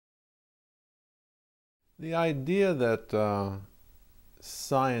The idea that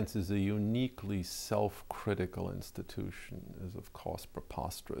science is a uniquely self-critical institution is, of course,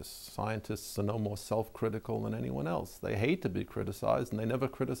 preposterous. Scientists are no more self-critical than anyone else. They hate to be criticized, and they never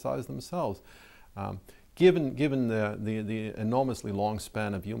criticize themselves. Given the enormously long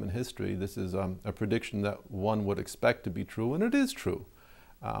span of human history, this is a prediction that one would expect to be true, and it is true.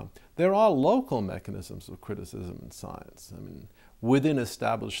 There are local mechanisms of criticism in science. I mean, within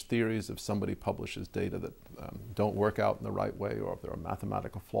established theories, if somebody publishes data that don't work out in the right way, or if there are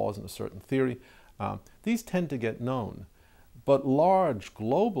mathematical flaws in a certain theory, these tend to get known. But large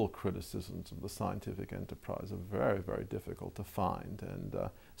global criticisms of the scientific enterprise are very, very difficult to find, and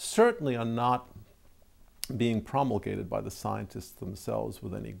certainly are not being promulgated by the scientists themselves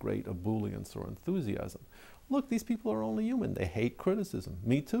with any great ebullience or enthusiasm. Look, these people are only human. They hate criticism.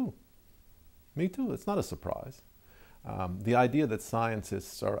 Me too. Me too. It's not a surprise. The idea that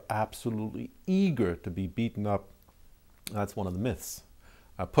scientists are absolutely eager to be beaten up, that's one of the myths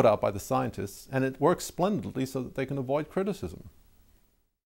put out by the scientists, and it works splendidly so that they can avoid criticism.